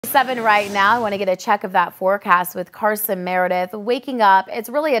Right now. I want to get a check of that forecast with Carson Meredith. Waking up, it's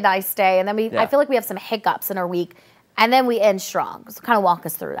really a nice day, and then I feel like we have some hiccups in our week, and then we end strong. So kind of walk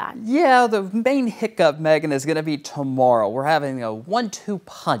us through that. Yeah, the main hiccup, Megan, is going to be tomorrow. We're having a 1-2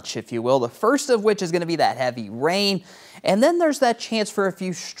 punch, if you will. The first of which is going to be that heavy rain. And then there's that chance for a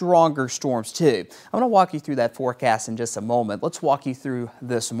few stronger storms, too. I'm going to walk you through that forecast in just a moment. Let's walk you through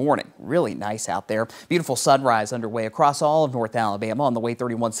this morning. Really nice out there. Beautiful sunrise underway across all of North Alabama on the Way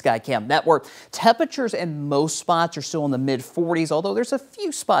 31 Skycam network. Temperatures in most spots are still in the mid-40s, although there's a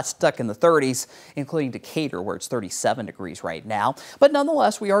few spots stuck in the 30s, including Decatur, where it's 37 degrees right now. But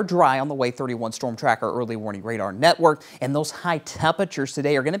nonetheless, we are dry on the Way 31 Storm Tracker early warning radar network, and those high temperatures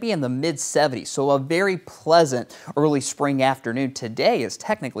today are going to be in the mid-70s, so a very pleasant early spring afternoon. Today is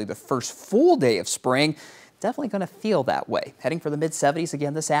technically the first full day of spring. Definitely going to feel that way. Heading for the mid-70s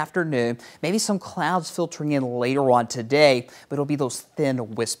again this afternoon. Maybe some clouds filtering in later on today, but it'll be those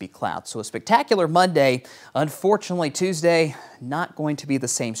thin, wispy clouds. So a spectacular Monday. Unfortunately, Tuesday, not going to be the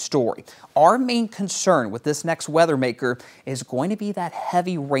same story. Our main concern with this next weather maker is going to be that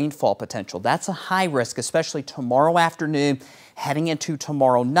heavy rainfall potential. That's a high risk, especially tomorrow afternoon, heading into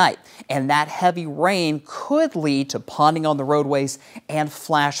tomorrow night. And that heavy rain could lead to ponding on the roadways and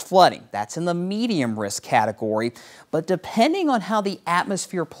flash flooding. That's in the medium risk category. But depending on how the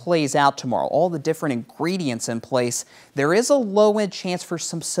atmosphere plays out tomorrow, all the different ingredients in place, there is a low-end chance for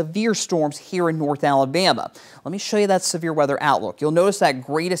some severe storms here in North Alabama. Let me show you that severe weather outlook. You'll notice that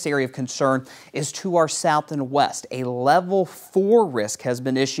greatest area of concern is to our south and west. A level 4 risk has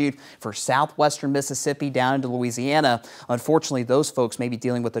been issued for southwestern Mississippi down into Louisiana. Unfortunately, those folks may be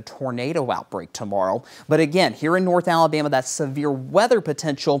dealing with a tornado outbreak tomorrow. But again, here in North Alabama, that severe weather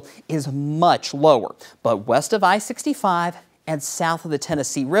potential is much lower. But west of I-65 and south of the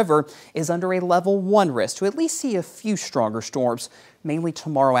Tennessee River is under a level 1 risk to at least see a few stronger storms, mainly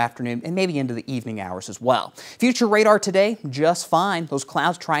tomorrow afternoon and maybe into the evening hours as well. Future radar today, just fine. Those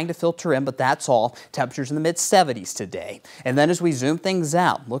clouds trying to filter in, but that's all. Temperatures in the mid-70s today. And then as we zoom things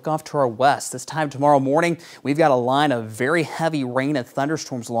out, look off to our west. This time tomorrow morning, we've got a line of very heavy rain and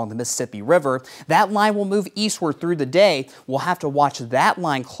thunderstorms along the Mississippi River. That line will move eastward through the day. We'll have to watch that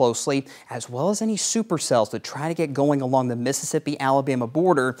line closely, as well as any supercells that try to get going along the Mississippi-Alabama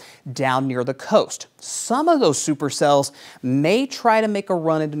border down near the coast. Some of those supercells may try to make a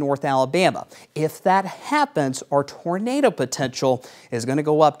run into North Alabama. If that happens, our tornado potential is going to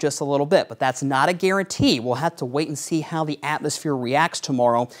go up just a little bit, but that's not a guarantee. We'll have to wait and see how the atmosphere reacts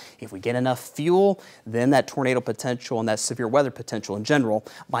tomorrow. If we get enough fuel, then that tornado potential and that severe weather potential in general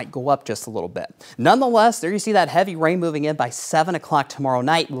might go up just a little bit. Nonetheless, there you see that heavy rain moving in by 7 o'clock tomorrow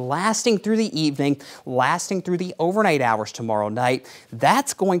night, lasting through the evening, lasting through the overnight hours tomorrow night.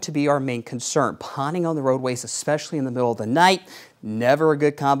 That's going to be our main concern. Ponding on the roadways, especially in the middle of the night, never a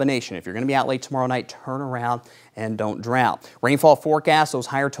good combination. If you're going to be out late tomorrow night, turn around and don't drown. Rainfall forecast, those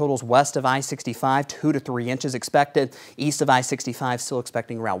higher totals west of I-65, 2 to 3 inches expected. East of I-65, still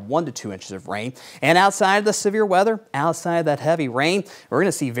expecting around 1 to 2 inches of rain. And outside of the severe weather, outside of that heavy rain, we're going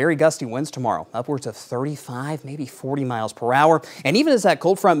to see very gusty winds tomorrow, upwards of 35, maybe 40 miles per hour. And even as that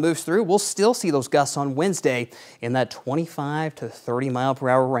cold front moves through, we'll still see those gusts on Wednesday in that 25 to 30 mile per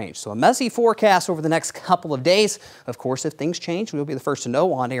hour range. So a messy forecast over the next couple of days. Of course, if things change, we'll be the first to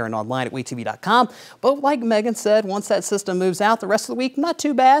know on air and online at WayTV.com. But like Megan said, once that system moves out, the rest of the week, not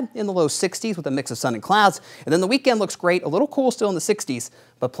too bad, in the low 60s with a mix of sun and clouds. And then the weekend looks great, a little cool still in the 60s,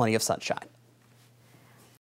 but plenty of sunshine.